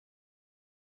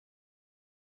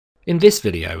In this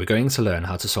video, we're going to learn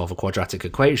how to solve a quadratic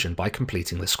equation by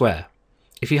completing the square.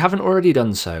 If you haven't already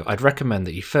done so, I'd recommend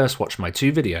that you first watch my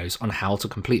 2 videos on how to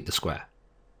complete the square.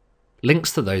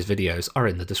 Links to those videos are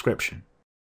in the description.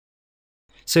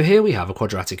 So here we have a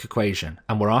quadratic equation,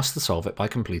 and we're asked to solve it by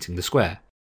completing the square.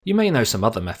 You may know some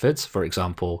other methods, for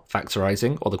example,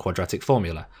 factorising or the quadratic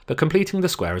formula, but completing the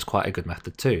square is quite a good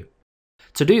method too.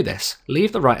 To do this,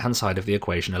 leave the right-hand side of the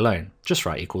equation alone, just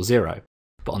write equals 0.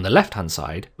 But on the left-hand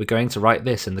side, we're going to write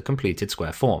this in the completed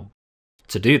square form.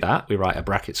 To do that, we write a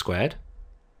bracket squared,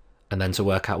 and then to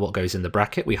work out what goes in the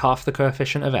bracket, we half the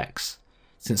coefficient of x.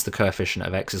 Since the coefficient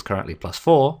of x is currently plus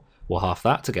 4, we'll half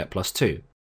that to get plus 2.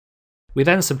 We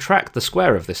then subtract the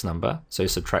square of this number, so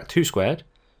subtract 2 squared,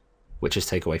 which is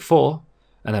take away 4,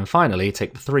 and then finally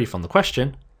take the 3 from the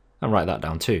question and write that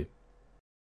down too.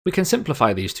 We can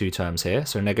simplify these two terms here,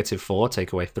 so negative 4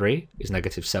 take away 3 is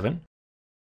negative 7.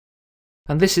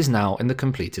 And this is now in the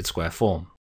completed square form.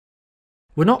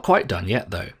 We're not quite done yet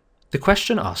though. The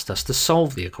question asked us to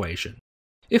solve the equation.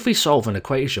 If we solve an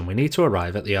equation, we need to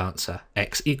arrive at the answer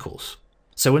x equals.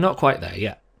 So we're not quite there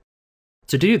yet.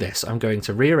 To do this, I'm going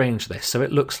to rearrange this so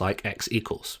it looks like x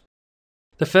equals.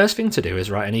 The first thing to do is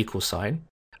write an equal sign,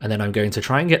 and then I'm going to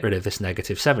try and get rid of this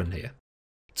negative 7 here.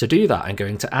 To do that, I'm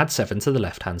going to add 7 to the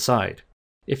left-hand side.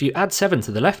 If you add 7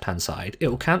 to the left-hand side, it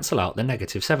will cancel out the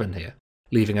negative 7 here,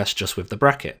 leaving us just with the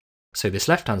bracket. So this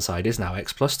left-hand side is now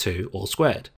x plus 2 all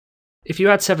squared. If you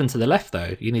add 7 to the left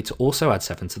though, you need to also add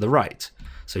 7 to the right.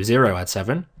 So 0 add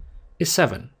 7 is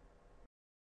 7.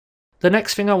 The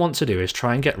next thing I want to do is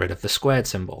try and get rid of the squared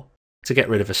symbol. To get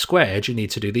rid of a squared, you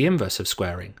need to do the inverse of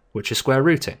squaring, which is square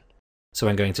rooting. So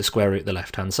I'm going to square root the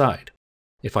left-hand side.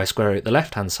 If I square root the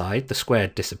left-hand side, the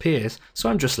squared disappears, so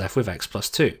I'm just left with x plus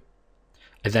 2.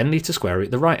 I then need to square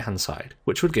root the right-hand side,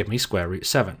 which would give me square root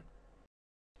 7.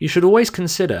 You should always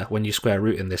consider when you square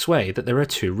root in this way that there are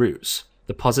 2 roots,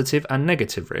 the positive and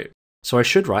negative root, so I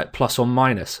should write plus or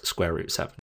minus square root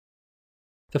 7.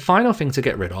 The final thing to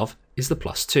get rid of is the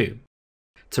plus 2.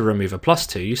 To remove a plus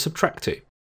 2, you subtract 2.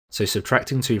 So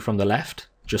subtracting 2 from the left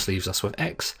just leaves us with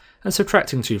x, and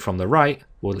subtracting 2 from the right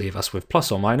will leave us with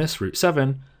plus or minus root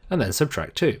 7, and then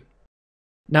subtract 2.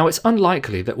 Now it's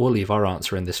unlikely that we'll leave our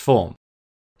answer in this form.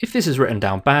 If this is written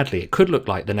down badly, it could look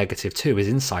like the negative 2 is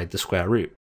inside the square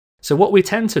root. So what we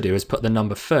tend to do is put the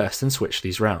number first and switch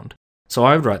these round. So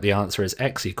I would write the answer as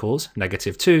x equals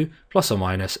negative 2 plus or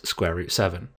minus square root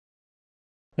 7.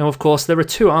 Now of course there are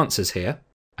 2 answers here,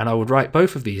 and I would write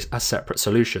both of these as separate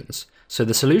solutions. So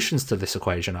the solutions to this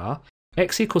equation are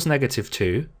x equals negative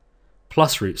 2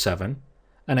 plus root 7,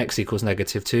 and x equals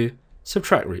negative 2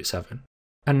 subtract root 7.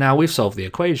 And now we've solved the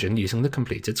equation using the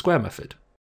completed square method.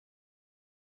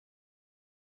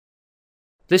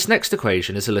 This next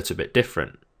equation is a little bit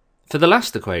different. For the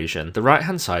last equation, the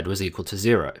right-hand side was equal to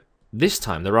 0. This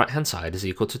time the right-hand side is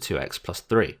equal to 2x plus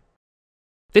 3.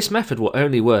 This method will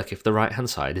only work if the right-hand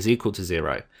side is equal to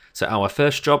 0, so our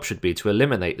first job should be to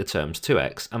eliminate the terms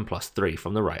 2x and plus 3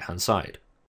 from the right-hand side.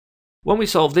 When we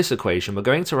solve this equation, we're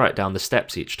going to write down the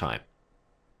steps each time.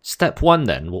 Step 1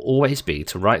 then will always be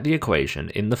to write the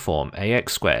equation in the form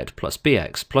ax squared plus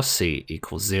bx plus c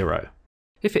equals 0,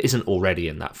 if it isn't already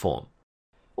in that form.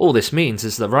 All this means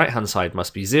is the right-hand side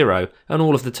must be 0 and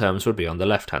all of the terms would be on the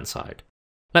left-hand side.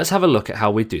 Let's have a look at how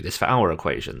we do this for our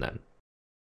equation then.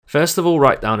 First of all,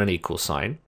 write down an equal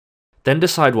sign, then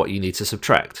decide what you need to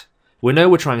subtract. We know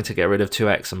we're trying to get rid of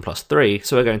 2x and plus 3,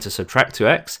 so we're going to subtract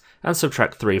 2x and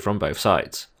subtract 3 from both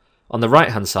sides. On the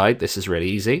right-hand side, this is really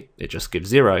easy, it just gives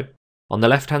 0. On the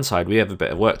left-hand side, we have a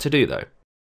bit of work to do though.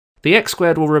 The x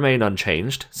squared will remain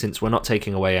unchanged, since we're not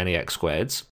taking away any x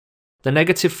squareds. The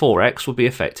negative 4x will be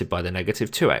affected by the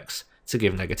negative 2x, to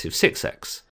give negative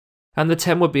 6x. And the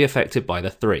 10 would be affected by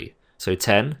the 3, so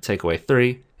 10 take away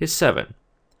 3 is 7.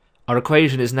 Our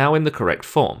equation is now in the correct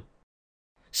form.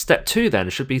 Step 2 then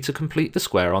should be to complete the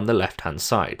square on the left-hand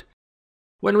side.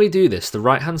 When we do this, the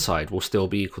right-hand side will still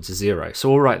be equal to 0, so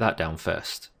we'll write that down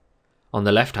first. On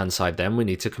the left-hand side then, we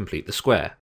need to complete the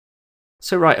square.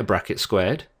 So write a bracket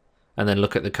squared, and then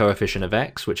look at the coefficient of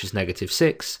x, which is negative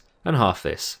 6, and half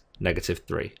this, negative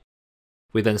 3.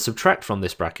 We then subtract from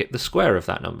this bracket the square of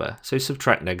that number, so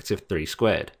subtract negative 3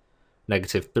 squared.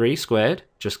 Negative 3 squared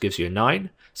just gives you 9,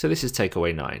 so this is take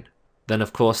away 9. Then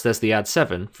of course there's the add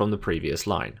 7 from the previous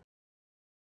line.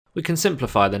 We can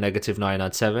simplify the negative 9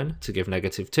 add 7 to give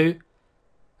negative 2,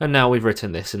 and now we've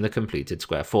written this in the completed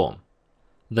square form.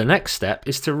 The next step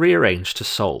is to rearrange to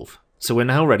solve. So we're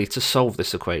now ready to solve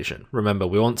this equation. Remember,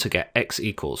 we want to get x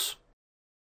equals.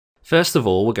 First of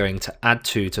all, we're going to add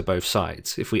 2 to both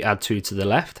sides. If we add 2 to the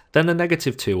left, then the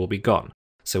negative 2 will be gone,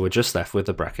 so we're just left with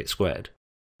the bracket squared.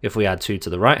 If we add 2 to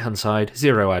the right hand side,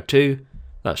 0 add 2,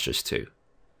 that's just 2.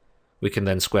 We can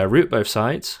then square root both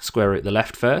sides, square root the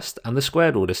left first, and the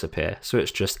squared will disappear, so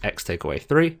it's just x take away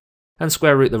 3. And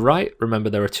square root the right, remember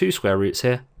there are 2 square roots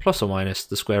here, plus or minus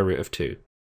the square root of 2.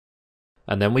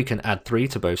 And then we can add 3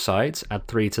 to both sides, add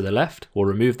 3 to the left, we'll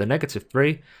remove the negative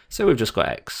 3, so we've just got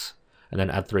x. And then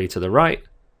add 3 to the right,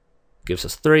 gives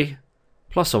us 3,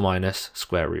 plus or minus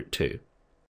square root 2.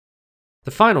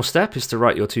 The final step is to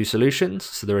write your 2 solutions,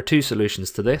 so there are 2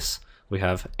 solutions to this. We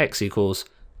have x equals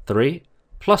 3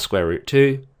 plus square root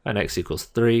 2, and x equals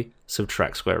 3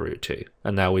 subtract square root 2,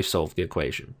 and now we've solved the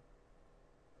equation.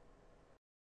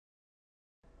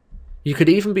 You could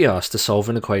even be asked to solve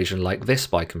an equation like this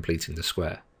by completing the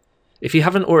square. If you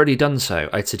haven't already done so,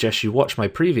 I'd suggest you watch my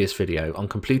previous video on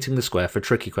completing the square for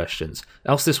tricky questions,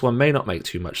 else this one may not make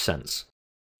too much sense.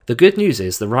 The good news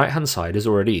is the right hand side is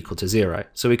already equal to 0,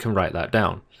 so we can write that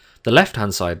down. The left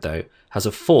hand side though has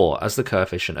a 4 as the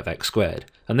coefficient of x squared,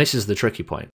 and this is the tricky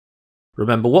point.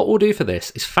 Remember, what we'll do for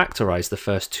this is factorise the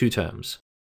first 2 terms.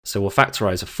 So we'll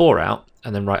factorise a 4 out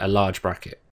and then write a large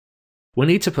bracket. We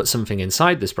need to put something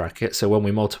inside this bracket, so when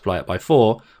we multiply it by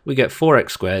 4, we get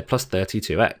 4x squared plus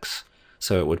 32x.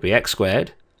 So it would be x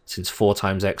squared, since 4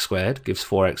 times x squared gives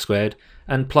 4x squared,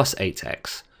 and plus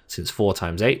 8x, since 4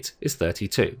 times 8 is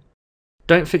 32.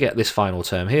 Don't forget this final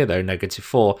term here though, negative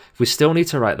 4, we still need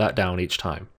to write that down each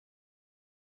time.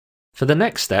 For the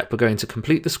next step, we're going to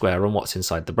complete the square on what's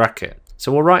inside the bracket.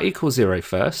 So we'll write equals 0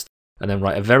 first, and then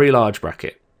write a very large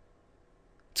bracket.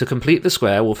 To complete the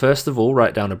square, we'll first of all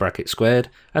write down a bracket squared,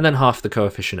 and then half the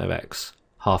coefficient of x.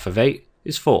 Half of 8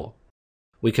 is 4.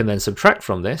 We can then subtract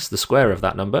from this the square of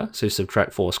that number, so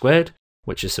subtract 4 squared,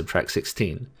 which is subtract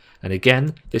 16. And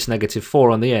again, this negative 4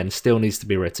 on the end still needs to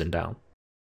be written down.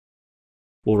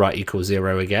 We'll write equals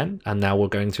 0 again, and now we're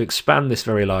going to expand this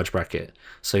very large bracket.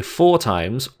 So 4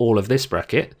 times all of this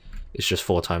bracket is just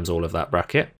 4 times all of that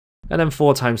bracket, and then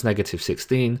 4 times negative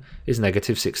 16 is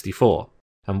negative 64.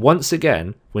 And once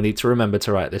again, we need to remember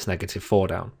to write this negative 4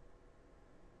 down.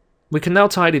 We can now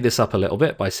tidy this up a little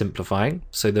bit by simplifying,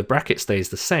 so the bracket stays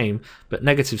the same, but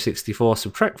negative 64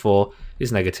 subtract 4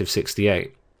 is negative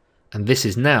 68. And this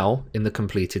is now in the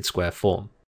completed square form.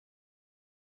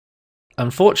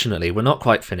 Unfortunately, we're not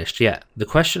quite finished yet. The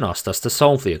question asked us to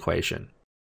solve the equation.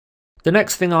 The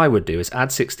next thing I would do is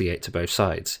add 68 to both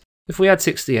sides. If we add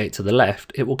 68 to the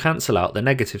left, it will cancel out the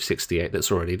negative 68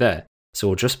 that's already there, so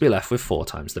we'll just be left with 4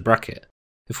 times the bracket.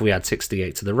 If we add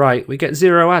 68 to the right, we get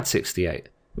 0 add 68,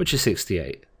 which is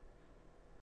 68.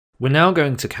 We're now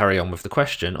going to carry on with the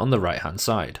question on the right hand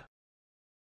side.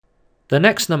 The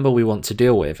next number we want to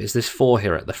deal with is this 4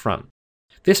 here at the front.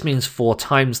 This means 4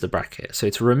 times the bracket, so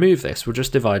to remove this we'll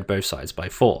just divide both sides by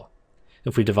 4.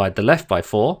 If we divide the left by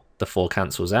 4, the 4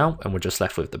 cancels out and we're just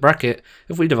left with the bracket.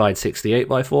 If we divide 68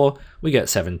 by 4, we get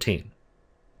 17.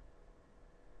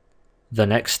 The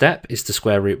next step is to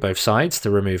square root both sides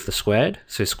to remove the squared,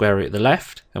 so square root the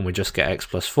left and we just get x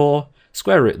plus 4,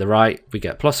 square root the right, we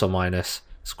get plus or minus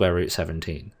square root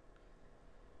 17.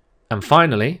 And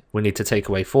finally, we need to take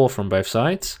away 4 from both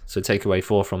sides, so take away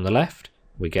 4 from the left,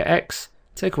 we get x,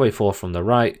 take away 4 from the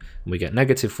right, and we get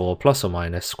negative 4 plus or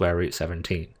minus square root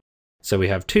 17. So we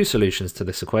have 2 solutions to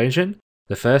this equation.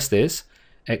 The first is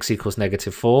x equals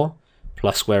negative 4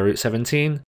 plus square root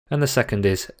 17, and the second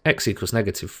is x equals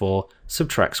negative 4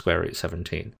 subtract square root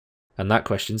 17. And that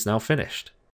question's now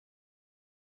finished.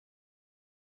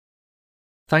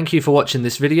 Thank you for watching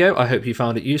this video, I hope you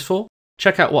found it useful.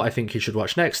 Check out what I think you should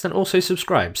watch next and also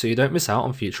subscribe so you don't miss out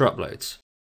on future uploads.